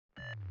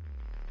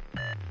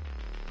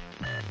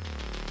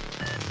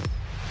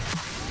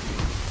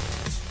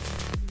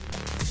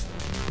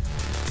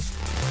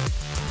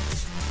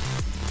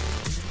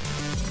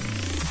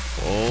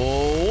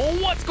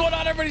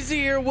everybody,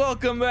 Z here.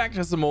 Welcome back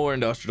to some more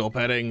industrial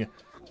petting.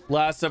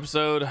 Last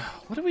episode,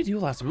 what did we do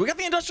last episode? We got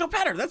the industrial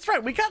petter. That's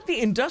right, we got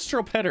the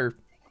industrial petter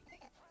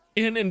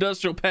in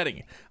industrial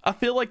petting. I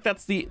feel like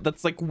that's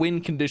like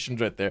win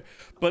conditions right there.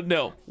 But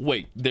no,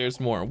 wait,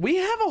 there's more. We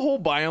have a whole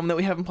biome that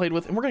we haven't played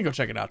with, and we're gonna go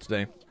check it out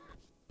today.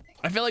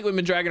 I feel like we've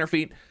been dragging our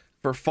feet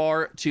for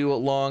far too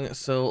long,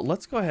 so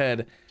let's go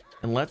ahead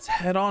and let's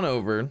head on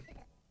over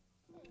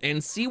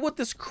and see what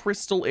this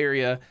crystal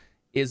area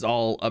is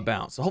all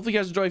about. So hopefully you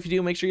guys enjoy. If you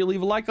do, make sure you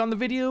leave a like on the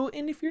video,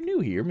 and if you're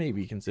new here,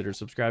 maybe consider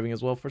subscribing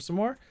as well for some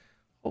more.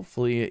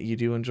 Hopefully you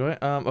do enjoy.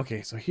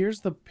 Okay, so here's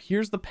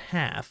the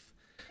path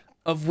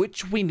of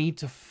which we need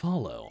to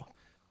follow.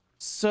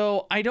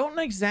 So I don't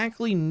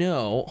exactly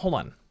know. Hold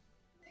on.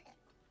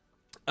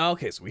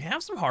 Okay, so we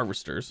have some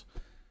harvesters.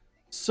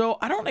 So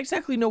I don't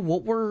exactly know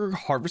what we're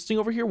harvesting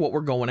over here, what we're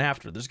going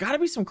after. There's got to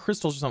be some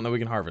crystals or something that we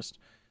can harvest.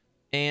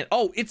 And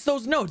oh, it's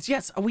those nodes.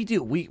 Yes, we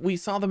do. We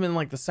saw them in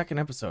like the second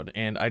episode,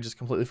 and I just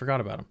completely forgot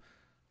about them.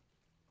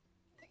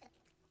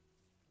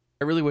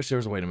 I really wish there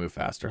was a way to move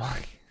faster.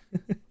 Like,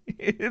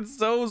 it's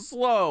so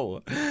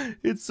slow.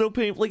 It's so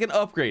painful. Like an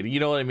upgrade.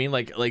 You know what I mean?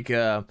 Like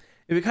it'd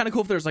be kind of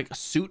cool if there's like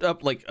suit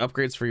up like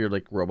upgrades for your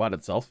like robot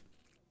itself.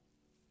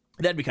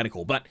 That'd be kind of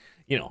cool. But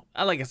you know,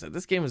 like I said,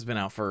 this game has been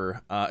out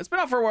for it's been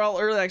out for a while,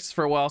 early access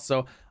for a while,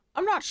 so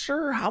I'm not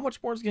sure how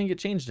much more is going to get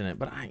changed in it,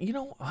 but you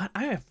know what?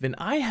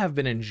 I have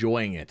been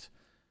enjoying it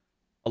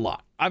a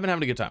lot. I've been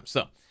having a good time.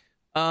 So,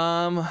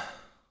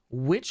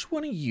 which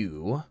one of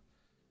you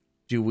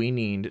do we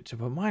need to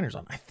put miners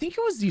on? I think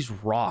it was these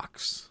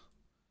rocks.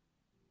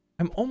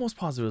 I'm almost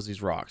positive it was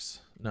these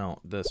rocks. No,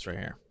 this right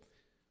here.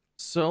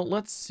 So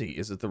let's see.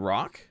 Is it the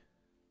rock?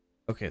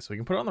 Okay, so we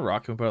can put it on the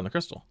rock and we put it on the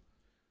crystal.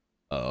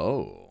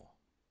 Oh.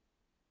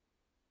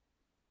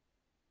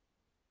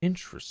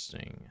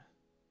 Interesting.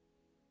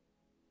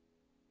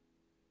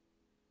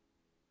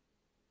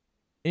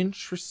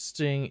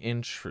 Interesting.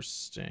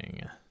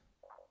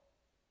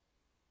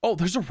 Oh,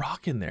 there's a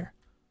rock in there.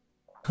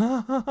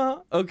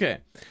 Okay.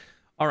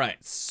 All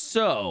right.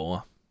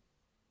 So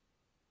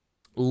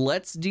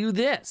let's do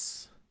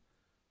this.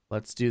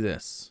 Let's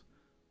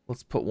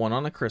put one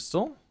on a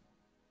crystal.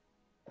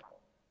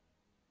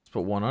 Let's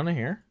put one on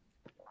here.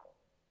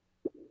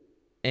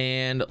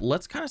 And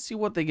let's kind of see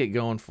what they get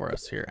going for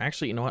us here.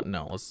 Actually, you know what?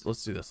 No,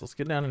 let's do this. Let's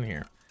get down in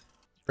here.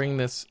 Bring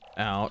this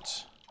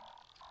out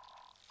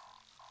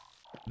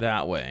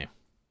that way,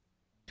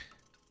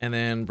 and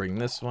then bring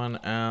this one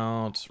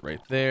out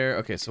right there.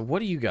 Okay, so what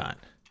do you got?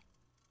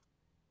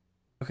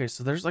 Okay,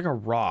 so there's like a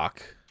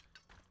rock.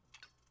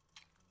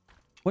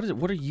 What is it?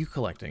 What are you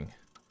collecting?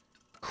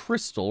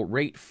 Crystal,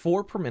 rate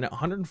 4 per minute,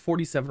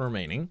 147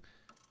 remaining.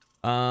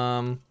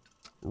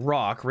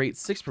 Rock, rate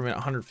 6 per minute,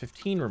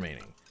 115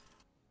 remaining.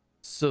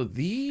 So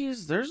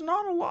these, there's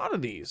not a lot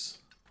of these.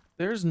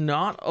 There's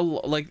not a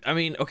like, I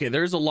mean, okay,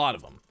 there's a lot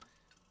of them,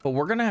 but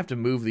we're gonna have to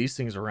move these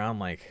things around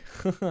like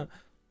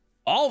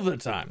all the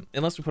time,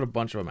 unless we put a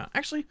bunch of them out.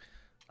 Actually,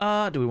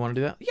 do we want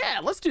to do that?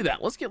 Yeah, let's do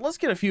that. Let's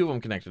get a few of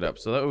them connected up,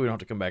 so that way we don't have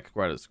to come back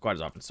quite as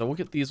often. So we'll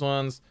get these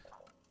ones.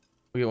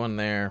 We'll get one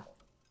there,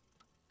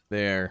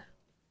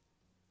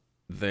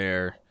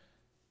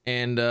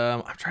 and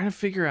I'm trying to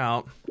figure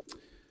out.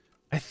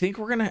 I think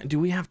we're gonna. Do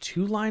we have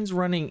 2 lines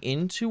running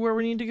into where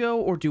we need to go,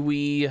 or do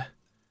we?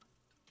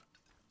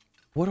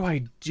 What do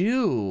I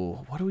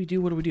do? What do we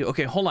do?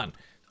 Okay, hold on.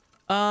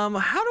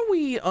 How do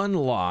we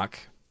unlock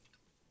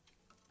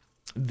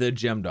the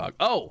Gemdog?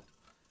 Oh,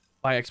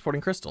 by exporting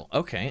crystal.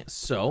 Okay,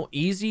 so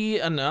easy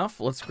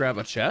enough. Let's grab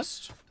a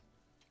chest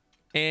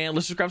and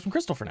let's just grab some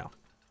crystal for now.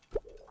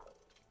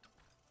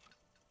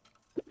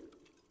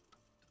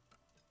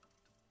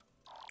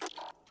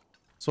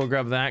 So we'll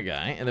grab that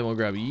guy, and then we'll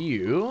grab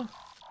you.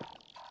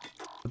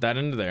 Put that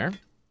into there.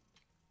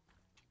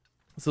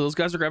 So those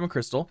guys are grabbing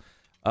crystal.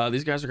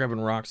 These guys are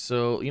grabbing rocks.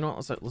 So you know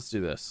what? Let's do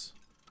this.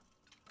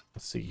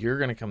 Let's see, you're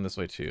gonna come this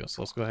way too,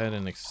 so let's go ahead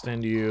and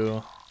extend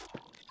you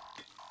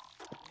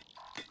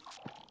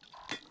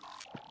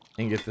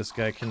and get this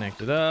guy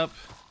connected up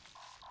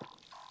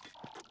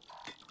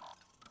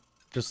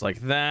just like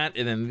that.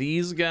 And then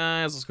these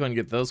guys, let's go ahead and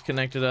get those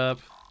connected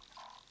up.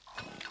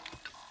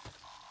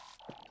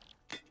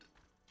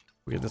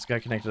 We get this guy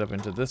connected up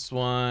into this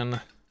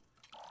one,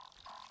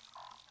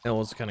 and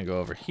we'll just kind of go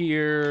over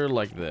here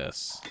like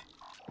this,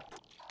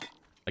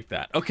 like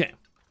that. Okay,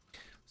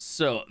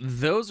 so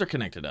those are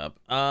connected up.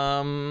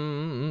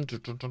 Should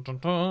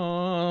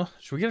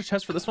we get a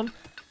chest for this one?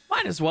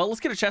 Might as well.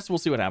 Let's get a chest. We'll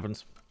see what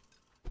happens.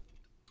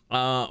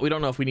 We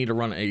don't know if we need to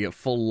run a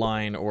full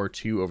line or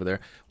 2 over there.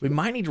 We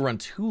might need to run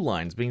 2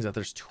 lines, being that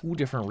there's 2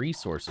 different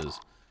resources,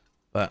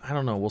 but I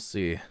don't know. We'll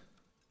see.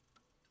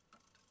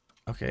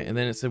 Okay, and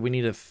then it said we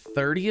needed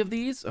 30 of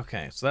these.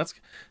 Okay, so that's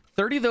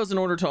 30 of those in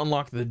order to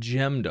unlock the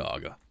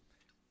Gemdog.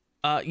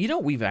 You know,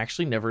 we've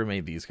actually never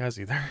made these guys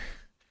either.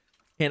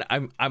 And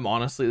I'm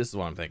honestly, this is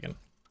what I'm thinking.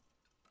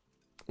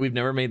 We've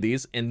never made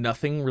these, and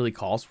nothing really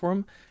calls for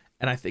them.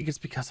 And I think it's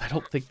because I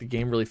don't think the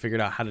game really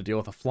figured out how to deal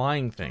with a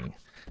flying thing.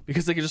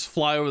 Because they could just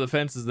fly over the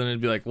fences, then it'd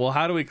be like, well,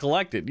 how do we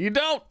collect it? You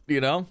don't,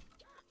 you know?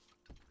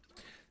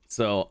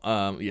 So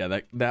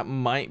yeah, that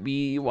might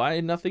be why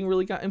nothing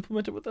really got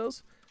implemented with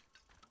those.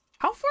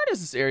 How far does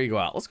this area go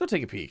out? Let's go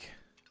take a peek.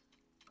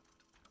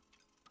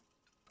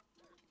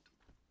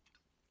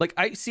 Like,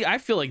 I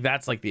feel like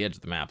that's like the edge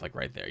of the map, like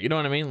right there. You know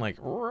what I mean? Like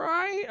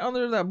right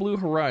under that blue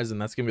horizon,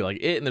 that's gonna be like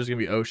it, and there's gonna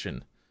be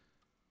ocean.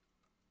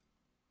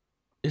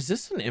 Is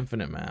this an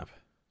infinite map?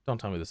 Don't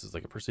tell me this is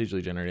like a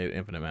procedurally generated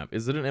infinite map.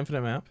 Is it an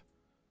infinite map?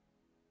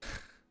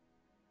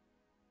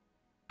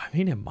 I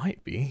mean, it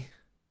might be.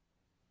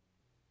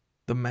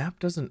 The map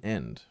doesn't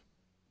end.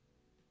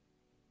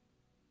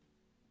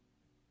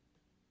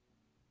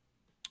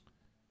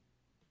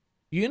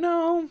 You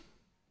know,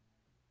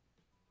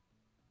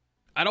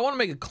 I don't want to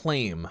make a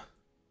claim.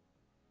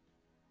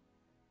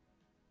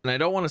 And I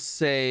don't want to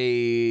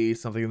say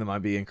something that might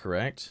be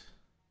incorrect.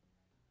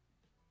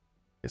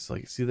 It's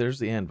like, see, there's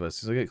the end, but as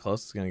soon as I get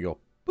close, it's going to go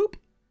boop.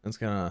 And it's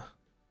going to...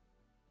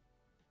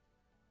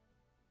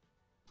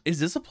 Is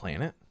this a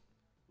planet?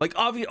 Like,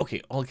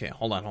 okay,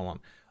 hold on.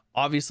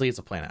 Obviously, it's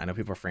a planet. I know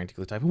people are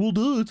frantically typing, well,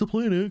 duh, it's a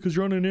planet because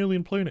you're on an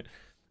alien planet.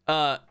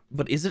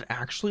 But is it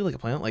actually like a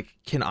planet? Like,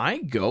 can I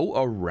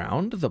go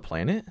around the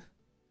planet?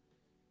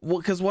 Well,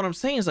 because what I'm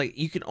saying is, like,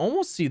 you can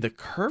almost see the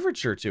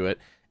curvature to it,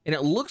 and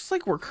it looks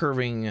like we're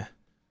curving.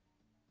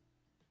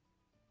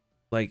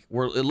 Like,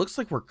 it looks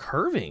like we're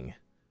curving.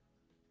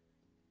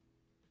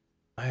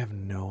 I have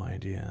no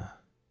idea.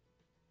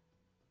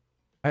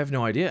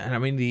 And I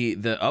mean,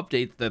 the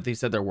update that they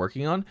said they're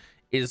working on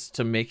is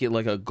to make it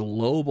like a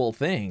global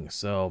thing.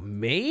 So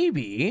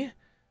maybe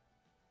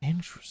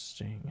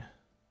interesting.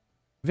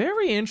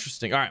 Very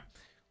interesting. All right.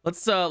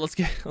 Let's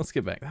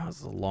get back. That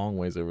was a long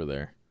ways over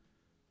there.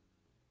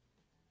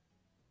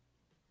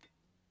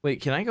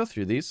 Wait, can I go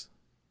through these?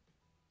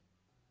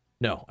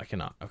 No, I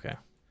cannot. Okay.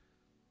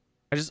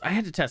 I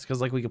had to test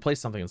because like we could place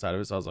something inside of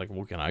it. So I was like,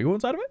 well, can I go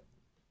inside of it?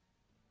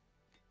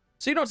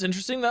 So you know what's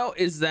interesting though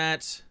is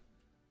that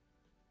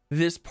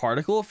this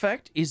particle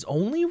effect is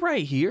only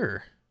right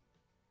here.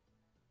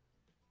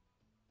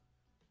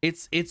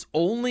 It's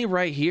only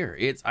right here.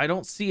 I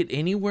don't see it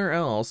anywhere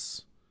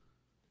else.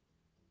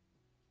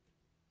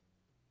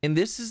 And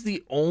this is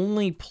the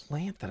only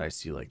plant that I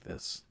see like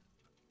this.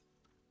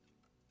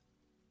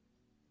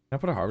 Can I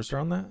put a harvester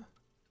on that?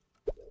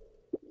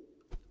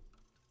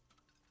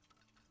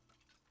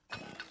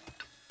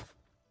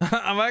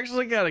 I'm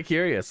actually kind of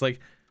curious. Like,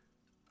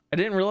 I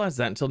didn't realize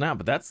that until now,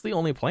 but that's the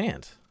only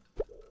plant.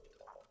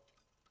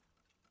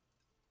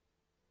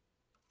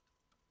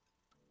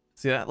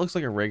 See, that looks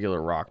like a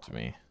regular rock to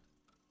me.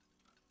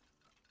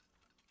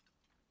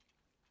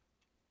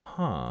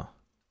 Huh.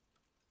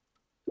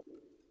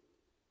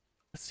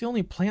 That's the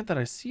only plant that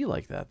I see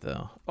like that,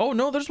 though. Oh,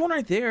 no, there's one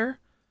right there.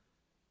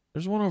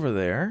 There's one over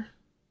there.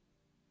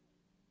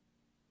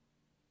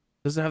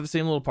 Does it have the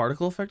same little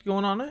particle effect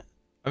going on it?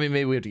 I mean,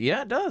 maybe we have to...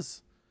 Yeah, it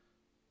does.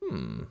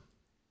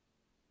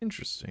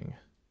 Interesting.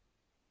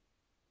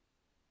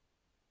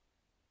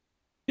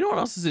 You know what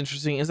else is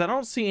interesting is I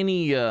don't see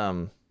any...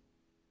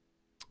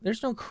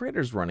 There's no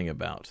critters running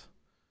about.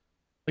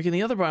 Like in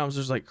the other biomes,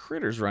 there's like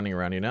critters running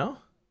around, you know?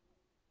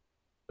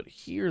 But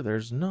here,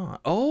 there's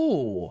not.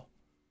 Oh!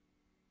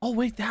 Oh,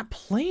 wait, that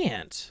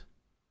plant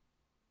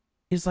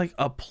is like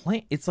a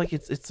plant. It's like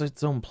it's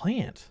its own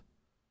plant.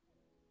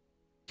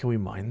 Can we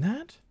mine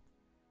that?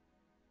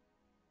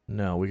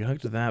 No, we can hook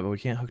to that, but we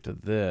can't hook to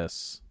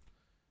this.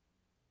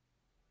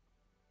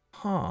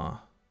 Huh.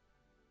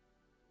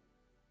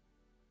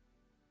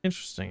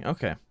 Interesting.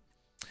 Okay.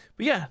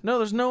 But yeah, no,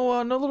 there's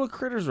no little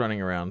critters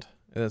running around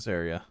in this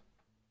area.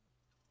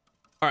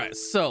 All right,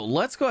 so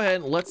let's go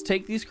ahead and let's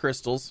take these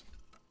crystals.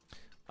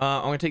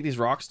 I'm gonna take these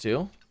rocks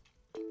too.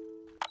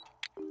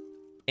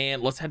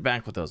 And let's head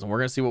back with those, and we're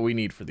gonna see what we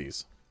need for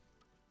these.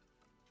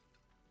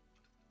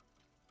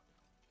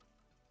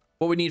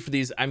 What we need for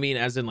these, I mean,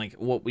 as in like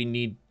what we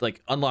need,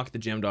 like unlock the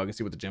Gemdog and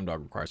see what the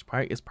Gemdog requires.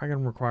 It's probably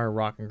gonna require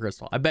rock and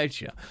crystal. I bet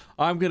you.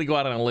 I'm gonna go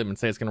out on a limb and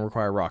say it's gonna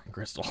require rock and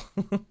crystal.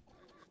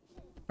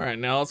 All right,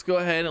 now let's go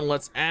ahead and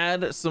let's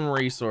add some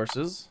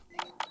resources.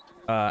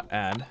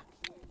 Add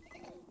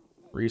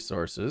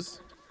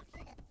resources.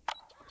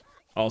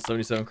 All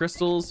 77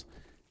 crystals,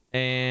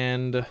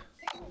 and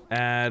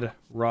add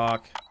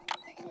rock.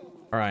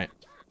 All right.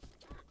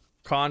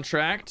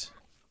 Contract.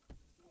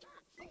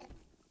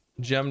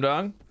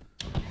 Gemdog.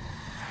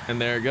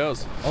 And there it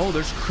goes. Oh,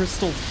 there's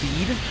crystal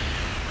feed.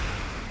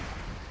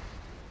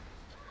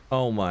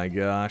 Oh my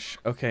gosh.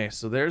 Okay,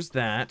 so there's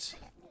that.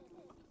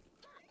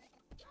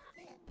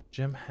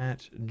 Gem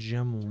hat,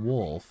 gem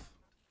wolf.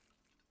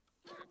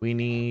 We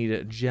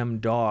need gem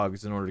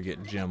dogs in order to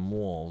get gem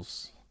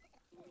wolves.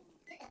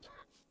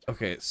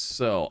 Okay,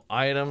 so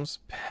items,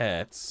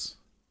 pets.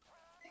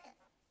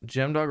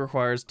 Gemdog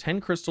requires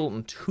 10 crystal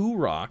and 2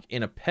 rock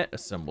in a pet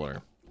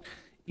assembler.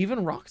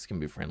 Even rocks can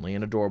be friendly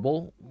and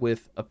adorable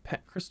with a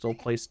pet crystal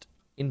placed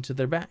into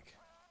their back.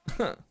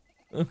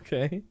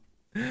 Okay.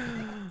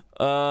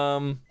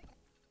 So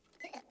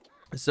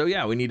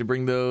yeah, we need to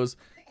bring those.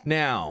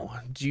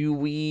 Now,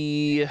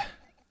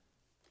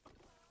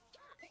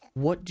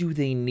 what do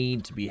they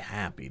need to be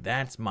happy?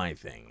 That's my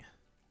thing.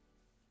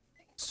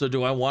 So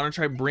do I want to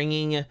try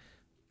bringing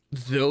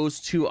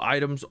those 2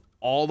 items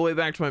all the way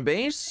back to my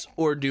base,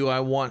 or do I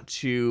want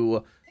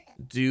to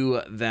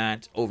do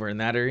that over in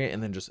that area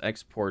and then just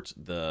export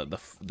the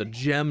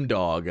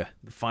Gemdog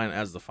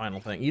as the final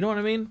thing? You know what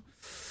I mean?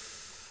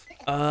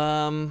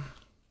 I'm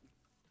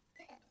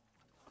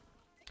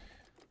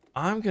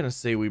gonna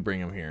say we bring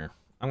him here.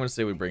 I'm gonna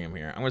say we bring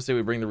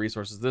the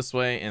resources this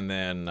way, and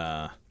then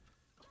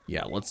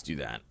yeah, let's do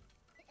that.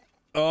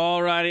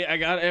 Alrighty, I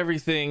got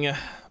everything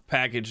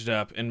packaged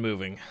up and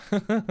moving.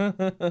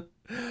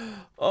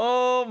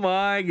 Oh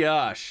my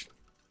gosh.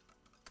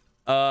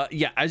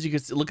 Yeah, as you can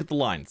see, look at the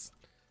lines.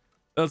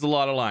 That's a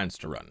lot of lines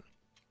to run.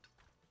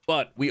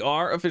 But we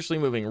are officially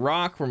moving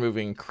rock, we're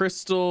moving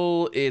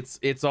crystal,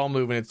 it's all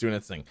moving, it's doing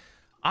its thing.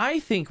 I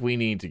think we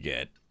need to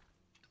get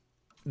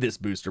this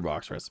booster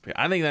box recipe.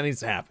 I think that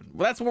needs to happen.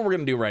 Well, that's what we're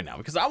gonna do right now,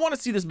 because I want to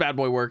see this bad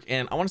boy work,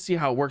 and I want to see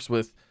how it works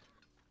with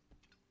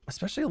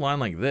especially a line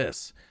like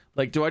this.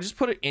 Like, do I just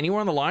put it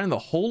anywhere on the line and the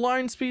whole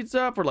line speeds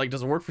up, or like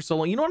does it work for so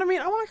long? You know what I mean?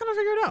 I want to kind of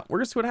figure it out. We're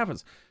gonna see what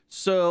happens.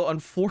 So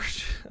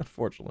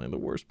unfortunately, the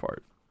worst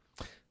part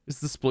is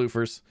the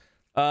sploofers.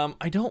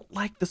 I don't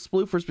like the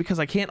sploofers because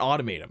I can't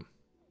automate them.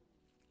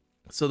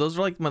 So those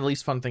are like my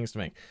least fun things to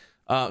make.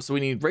 So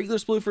we need regular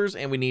sploofers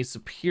and we need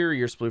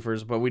superior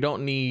sploofers, but we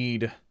don't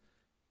need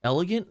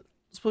elegant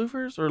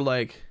sploofers, or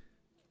like,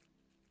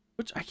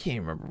 which I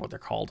can't remember what they're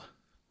called.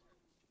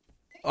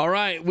 All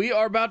right, we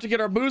are about to get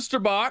our booster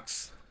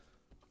box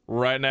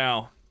right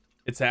now.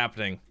 It's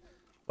happening.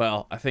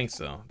 Well, I think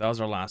so. That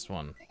was our last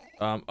one.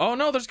 Oh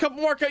no, there's a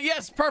couple more.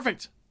 Yes,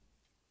 perfect.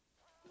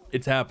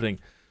 It's happening.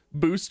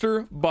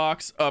 Booster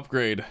box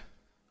upgrade.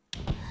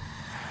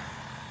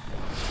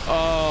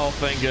 Oh,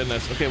 thank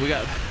goodness. Okay, we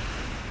got,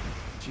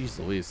 jeez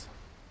Louise.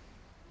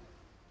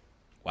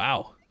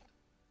 Wow,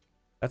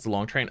 that's a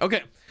long train.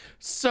 Okay,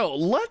 so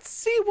let's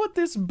see what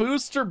this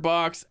booster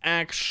box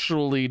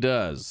actually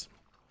does.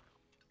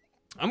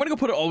 I'm gonna go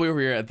put it all the way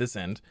over here at this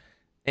end,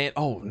 and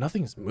oh,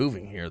 nothing's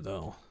moving here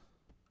though.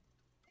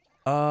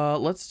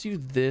 Let's do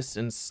this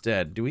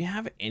instead. Do we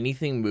have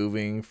anything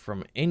moving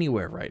from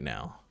anywhere right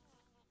now?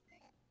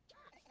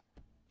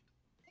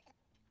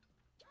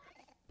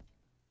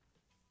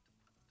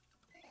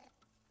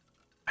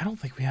 I don't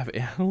think we have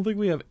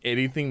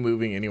anything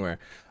moving anywhere.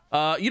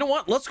 You know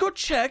what? Let's go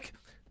check.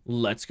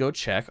 Let's go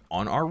check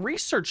on our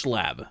research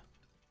lab.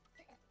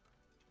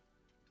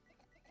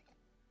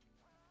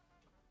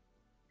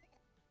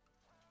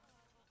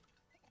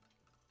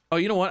 Oh,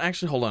 you know what?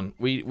 Actually, hold on.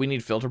 We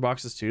need filter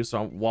boxes too.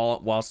 So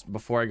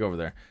before I go over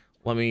there,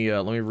 let me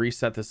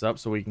reset this up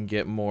so we can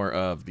get more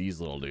of these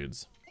little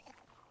dudes.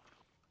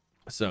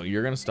 So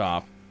you're gonna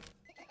stop.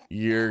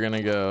 You're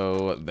gonna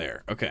go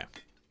there. Okay.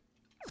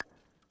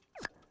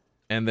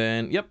 And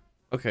then, yep.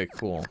 Okay,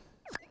 cool.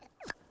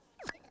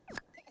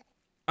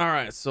 All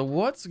right. So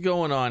what's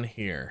going on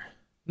here?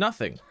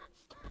 Nothing.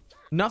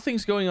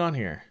 Nothing's going on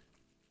here.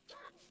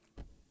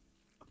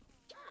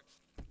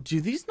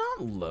 Do these not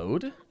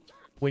load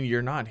when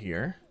you're not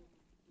here?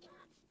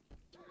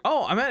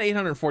 Oh, I'm at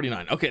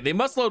 849. Okay, they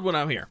must load when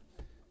I'm here.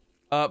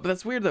 But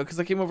that's weird though, because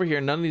I came over here,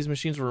 none of these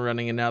machines were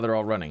running, and now they're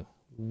all running.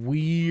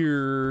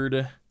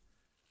 Weird.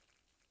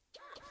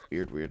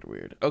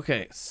 Weird.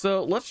 Okay,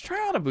 so let's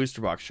try out a booster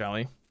box, shall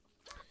we?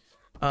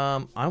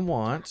 I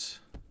want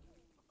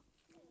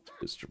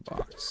booster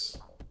box.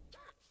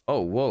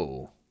 Oh,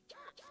 whoa.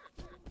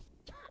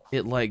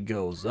 It like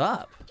goes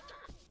up.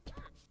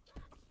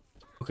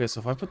 Okay,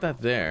 so if I put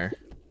that there,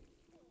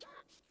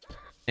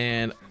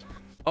 and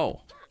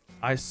oh,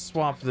 I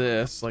swap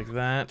this like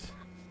that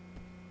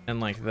and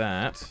like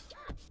that.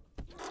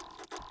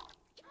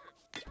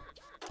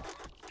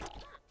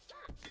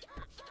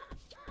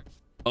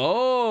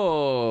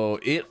 Oh,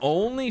 it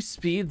only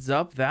speeds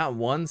up that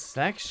one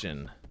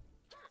section.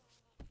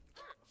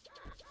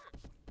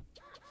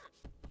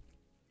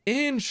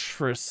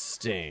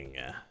 Interesting.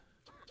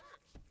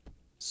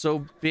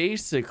 So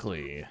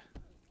basically,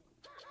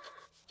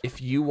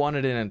 if you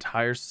wanted an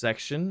entire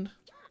section,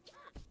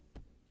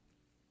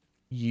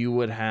 you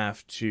would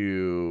have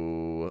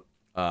to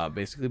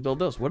basically build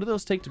those. What do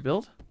those take to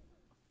build?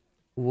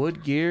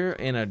 Wood gear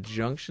and a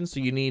junction. So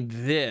you need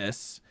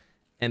this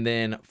and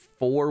then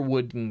 4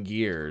 wooden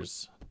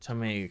gears to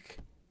make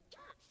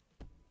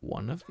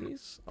one of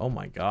these. Oh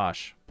my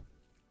gosh.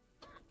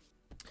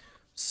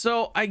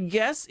 So I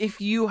guess if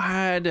you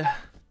had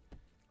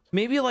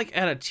maybe like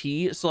at a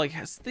T, so like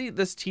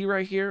this T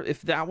right here,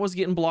 if that was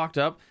getting blocked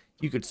up,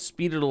 you could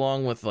speed it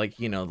along with like,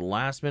 you know, the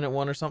last minute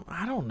one or something.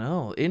 I don't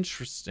know.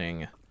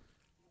 Interesting.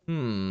 I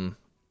don't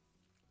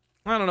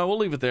know. We'll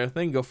leave it there.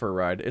 They can go for a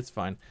ride. It's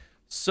fine.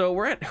 So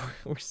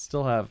we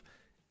still have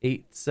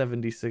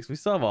 876. We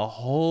still have a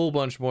whole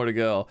bunch more to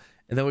go.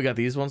 And then we got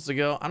these ones to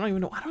go. I don't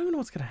even know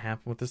what's going to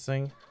happen with this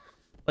thing.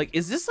 Like,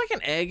 is this like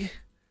an egg?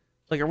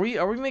 Like, are we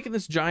making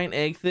this giant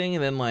egg thing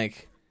and then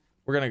like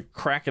we're going to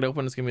crack it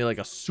open? It's going to be like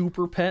a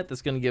super pet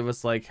that's going to give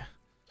us like,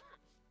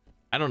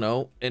 I don't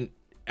know, an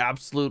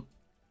absolute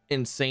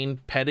insane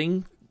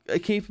petting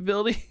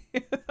capability.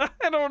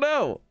 I don't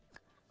know.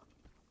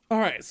 All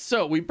right,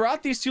 so we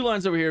brought these 2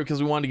 lines over here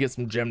because we wanted to get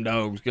some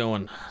Gemdogs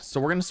going. So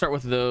we're gonna start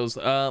with those.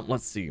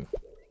 Let's see.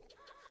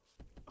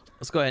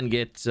 Let's go ahead and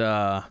get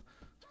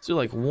let's do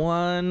like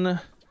 1,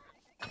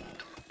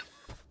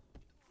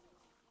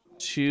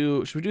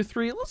 2. Should we do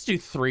 3? Let's do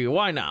 3.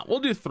 Why not? We'll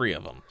do 3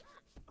 of them.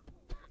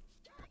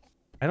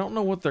 I don't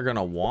know what they're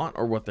gonna want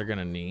or what they're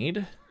gonna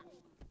need.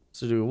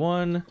 So do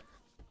 1,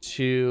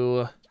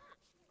 2,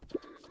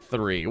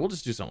 3. We'll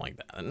just do something like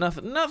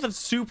that. Nothing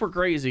super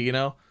crazy, you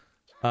know.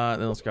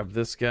 Then let's grab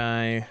this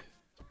guy, and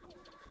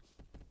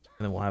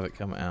then we'll have it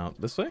come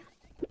out this way.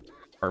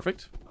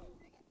 Perfect.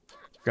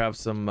 Grab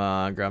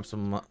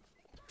some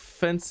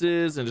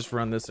fences and just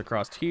run this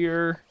across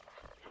here.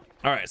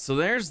 All right, so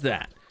there's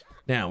that.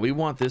 Now we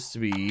want this to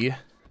be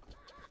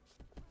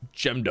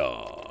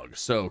Gemdog.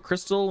 So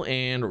crystal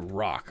and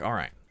rock. All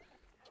right.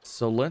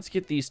 So let's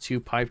get these 2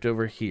 piped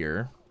over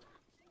here.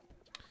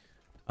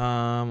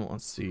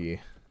 Let's see.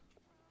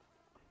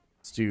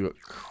 Let's do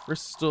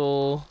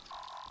crystal.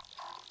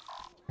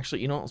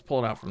 Actually, you know what? Let's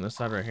pull it out from this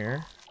side right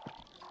here.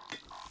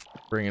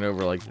 Bring it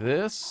over like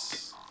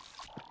this.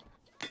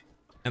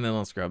 And then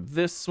let's grab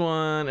this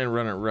one and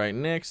run it right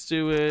next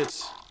to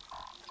it.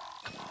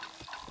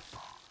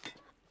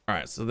 All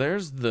right, so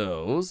there's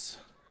those.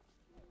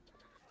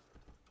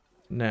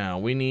 Now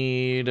we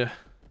need...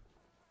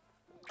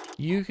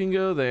 You can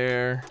go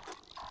there.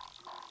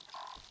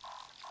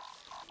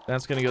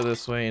 That's gonna go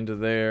this way into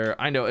there.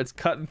 I know it's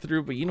cutting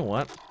through, but you know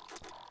what?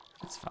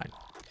 It's fine.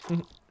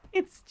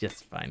 It's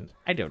just fine.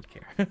 I don't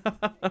care.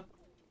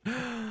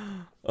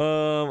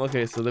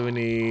 Okay, so then we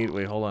need...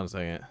 Wait, hold on a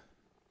second.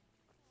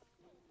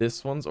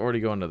 This one's already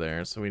going to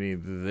there, so we need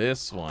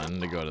this one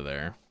to go to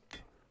there.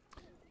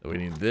 We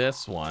need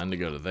this one to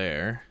go to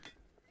there.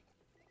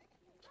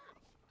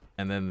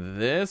 And then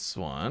this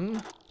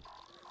one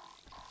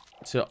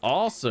to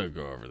also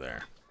go over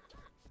there.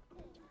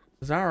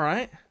 Is that all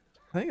right?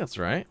 I think that's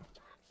right.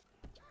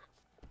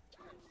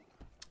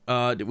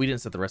 We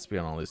didn't set the recipe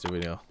on all these, did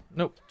we?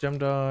 Nope.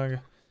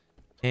 Gemdog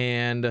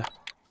and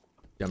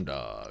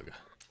Gemdog.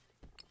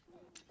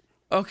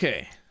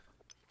 Okay.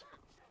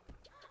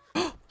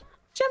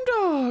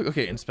 Gemdog.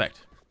 Okay,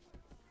 inspect.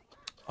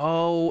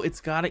 Oh, it's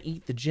gotta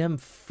eat the gem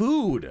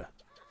food.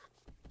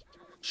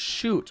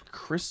 Shoot,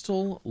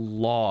 crystal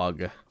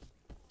log.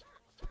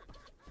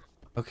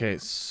 Okay,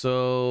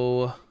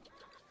 so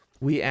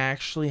we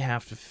actually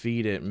have to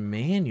feed it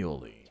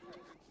manually.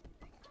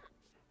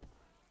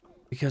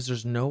 Because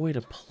there's no way to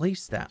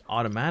place that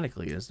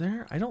automatically, is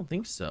there? I don't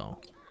think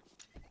so.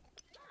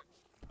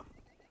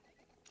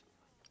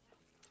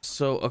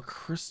 So a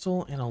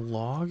crystal and a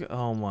log?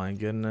 Oh my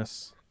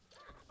goodness.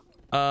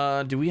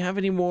 Do we have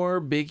any more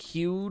big,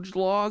 huge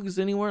logs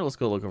anywhere? Let's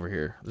go look over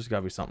here. There's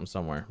gotta be something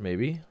somewhere.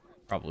 Maybe?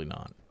 Probably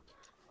not.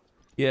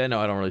 Yeah,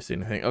 no, I don't really see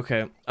anything.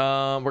 Okay, we're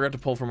gonna have to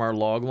pull from our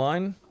log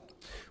line.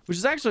 Which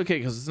is actually okay,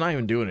 because it's not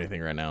even doing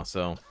anything right now,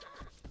 so...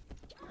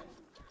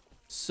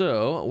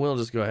 So, we'll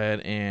just go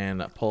ahead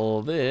and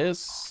pull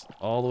this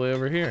all the way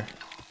over here.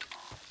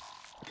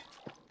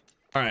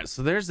 Alright,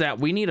 so there's that.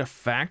 We need a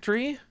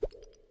factory.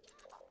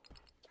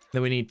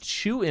 Then we need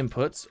 2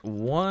 inputs,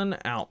 1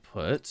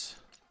 output.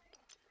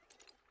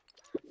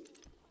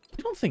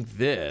 I don't think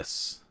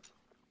this.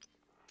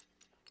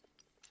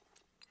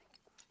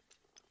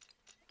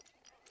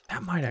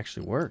 That might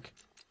actually work.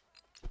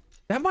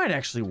 That might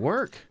actually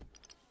work.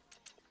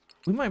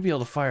 We might be able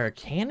to fire a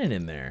cannon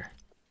in there.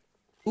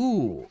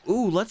 Ooh,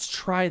 let's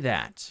try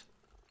that.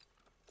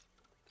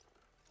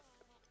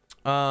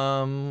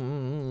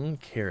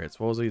 Carrots.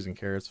 What was I using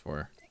carrots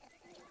for?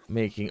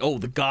 Making, oh,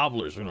 the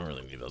gobblers. We don't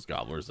really need those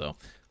gobblers though.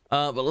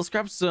 But let's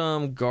grab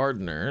some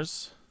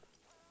gardeners.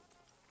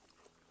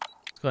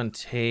 Let's go ahead and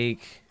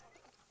take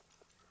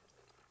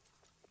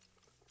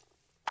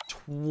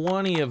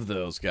 20 of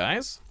those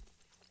guys.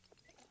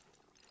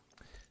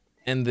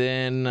 And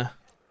then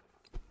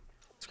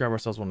let's grab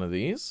ourselves one of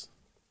these.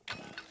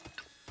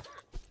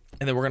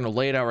 And then we're gonna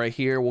lay it out right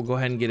here. We'll go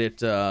ahead and get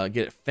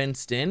it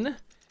fenced in,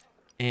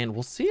 and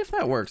we'll see if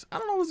that works. I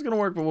don't know if it's gonna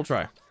work, but we'll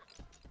try.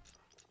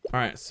 All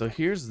right, so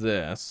here's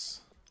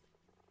this.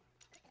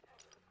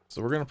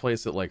 So we're gonna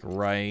place it like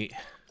right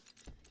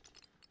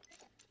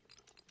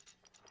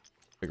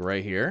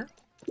here,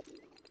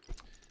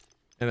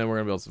 and then we're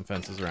gonna build some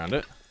fences around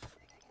it.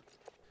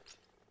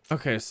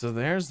 Okay, so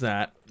there's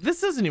that.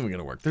 This isn't even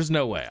gonna work. There's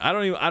no way. I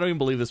don't even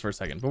believe this for a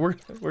second, but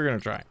we're gonna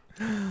try.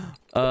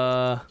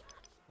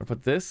 I'll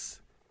put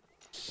this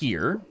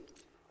here,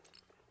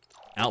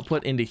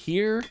 output into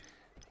here.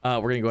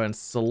 We're gonna go ahead and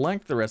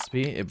select the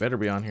recipe. It better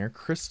be on here.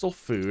 Crystal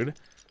food.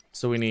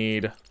 So we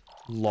need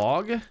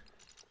log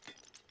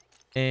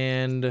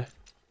and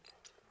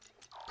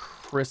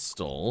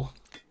crystal.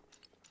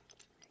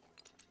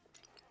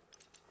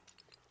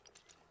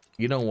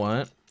 You know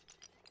what?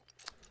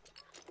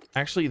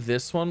 Actually,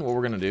 this one, what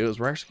we're gonna do is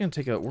we're actually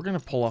gonna we're gonna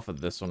pull off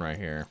of this one right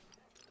here.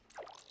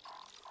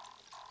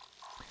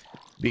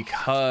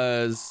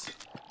 Because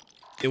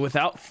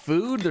without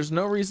food, there's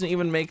no reason to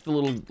even make the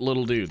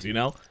little dudes, you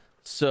know?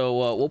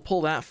 So we'll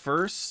pull that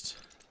first.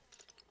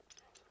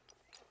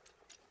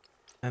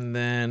 And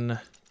then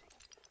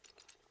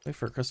wait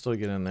for Crystal to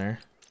get in there.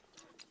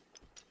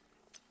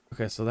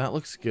 Okay, so that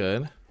looks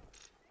good. And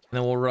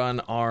then we'll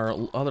run our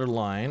other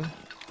line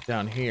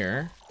down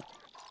here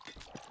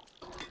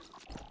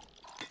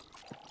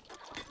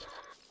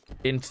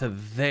into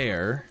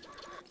there.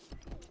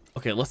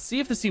 Okay, let's see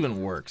if this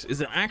even works.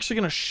 Is it actually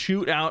gonna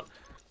shoot out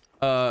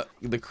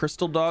the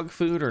crystal dog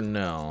food or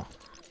no?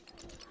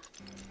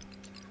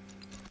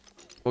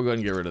 We'll go ahead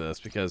and get rid of this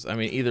because I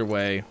mean either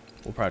way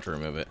we'll probably have to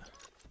remove it.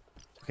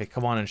 Okay,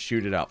 come on and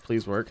shoot it out.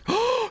 Please work.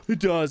 It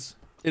does.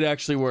 It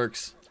actually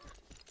works.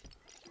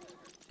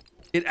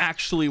 It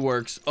actually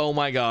works. Oh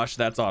my gosh,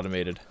 that's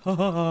automated.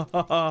 I'm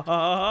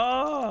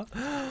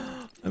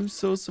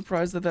so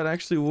surprised that that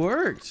actually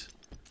worked.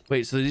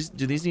 Wait, so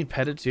do these need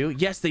petted too?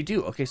 Yes, they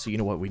do. Okay, so you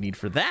know what we need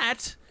for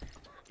that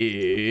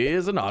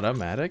is an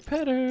automatic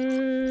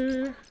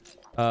petter.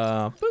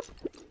 Boop.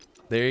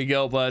 There you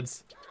go,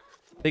 buds.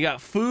 They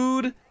got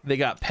food. They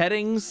got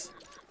pettings.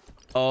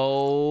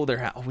 Oh,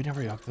 oh, we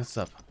never hooked this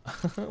up.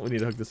 We need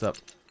to hook this up.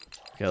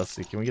 Okay, let's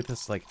see. Can we get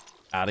this like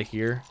out of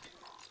here?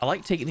 I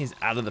like taking these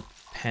out of the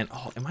pen.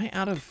 Oh, am I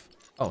out of?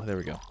 Oh, there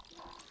we go.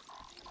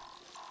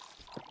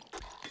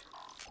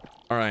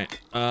 All right.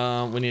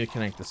 We need to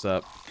connect this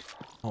up.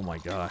 Oh my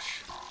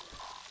gosh.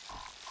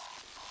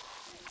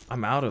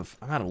 I'm out of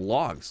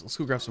logs. Let's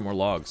go grab some more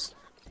logs.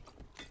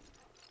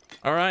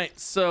 All right,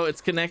 so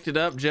it's connected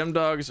up.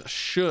 Gemdogs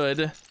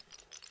should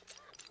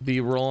be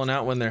rolling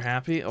out when they're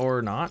happy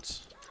or not.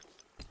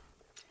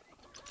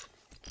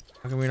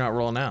 How come you're not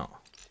rolling out?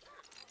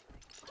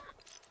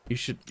 You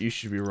should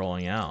be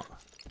rolling out.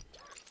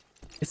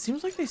 It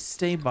seems like they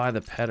stay by the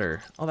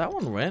petter. Oh, that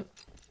one went.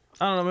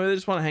 I don't know, maybe they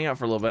just want to hang out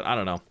for a little bit. I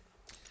don't know.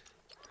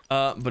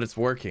 But it's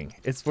working.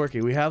 It's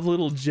working. We have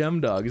little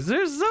Gemdogs.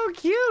 They're so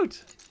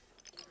cute.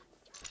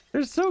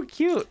 They're so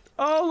cute.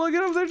 Oh, look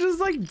at them. They're just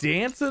like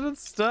dancing and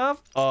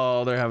stuff.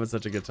 Oh, they're having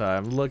such a good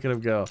time. Look at them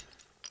go.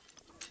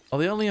 Oh,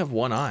 they only have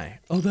one eye.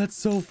 Oh, that's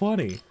so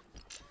funny.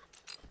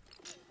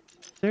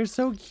 They're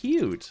so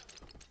cute.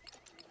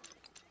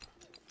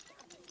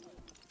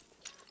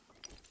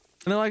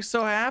 And they're like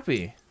so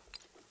happy.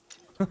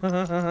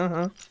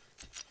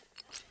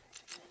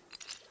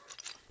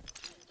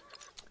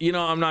 You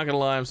know, I'm not gonna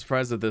lie, I'm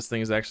surprised that this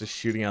thing is actually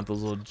shooting out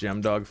those little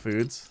Gemdog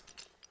foods.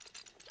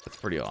 That's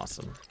pretty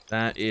awesome.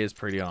 That is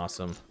pretty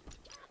awesome.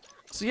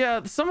 So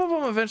yeah, some of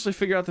them eventually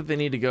figure out that they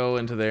need to go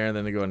into there and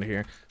then they go into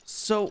here.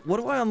 So what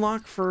do I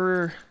unlock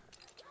for...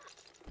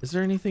 Is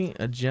there anything?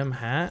 A gem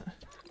hat?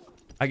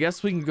 I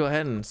guess we can go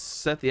ahead and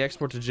set the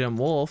export to gem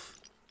wolf.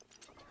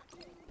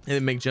 And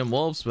then make gem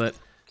wolves, but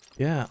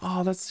yeah.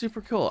 Oh, that's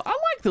super cool. I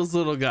like those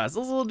little guys.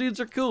 Those little dudes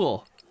are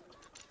cool.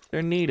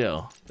 They're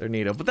neato. They're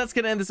neato. But that's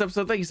gonna end this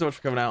episode. Thank you so much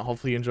for coming out.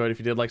 Hopefully you enjoyed. If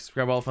you did, like,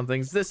 subscribe, all fun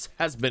things. This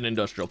has been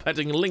Industrial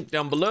Petting. Link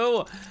down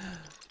below.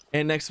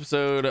 And next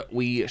episode,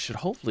 we should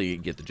hopefully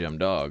get the gem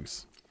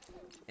dogs.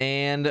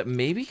 And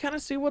maybe kind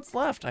of see what's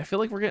left. I feel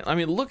like we're getting... I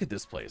mean, look at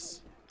this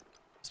place.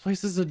 This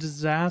place is a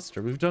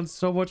disaster. We've done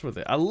so much with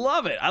it. I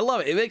love it. I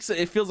love it.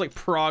 It feels like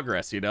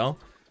progress, you know?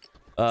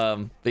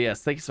 But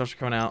yes, thank you so much for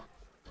coming out.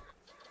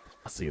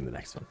 I'll see you in the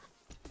next one.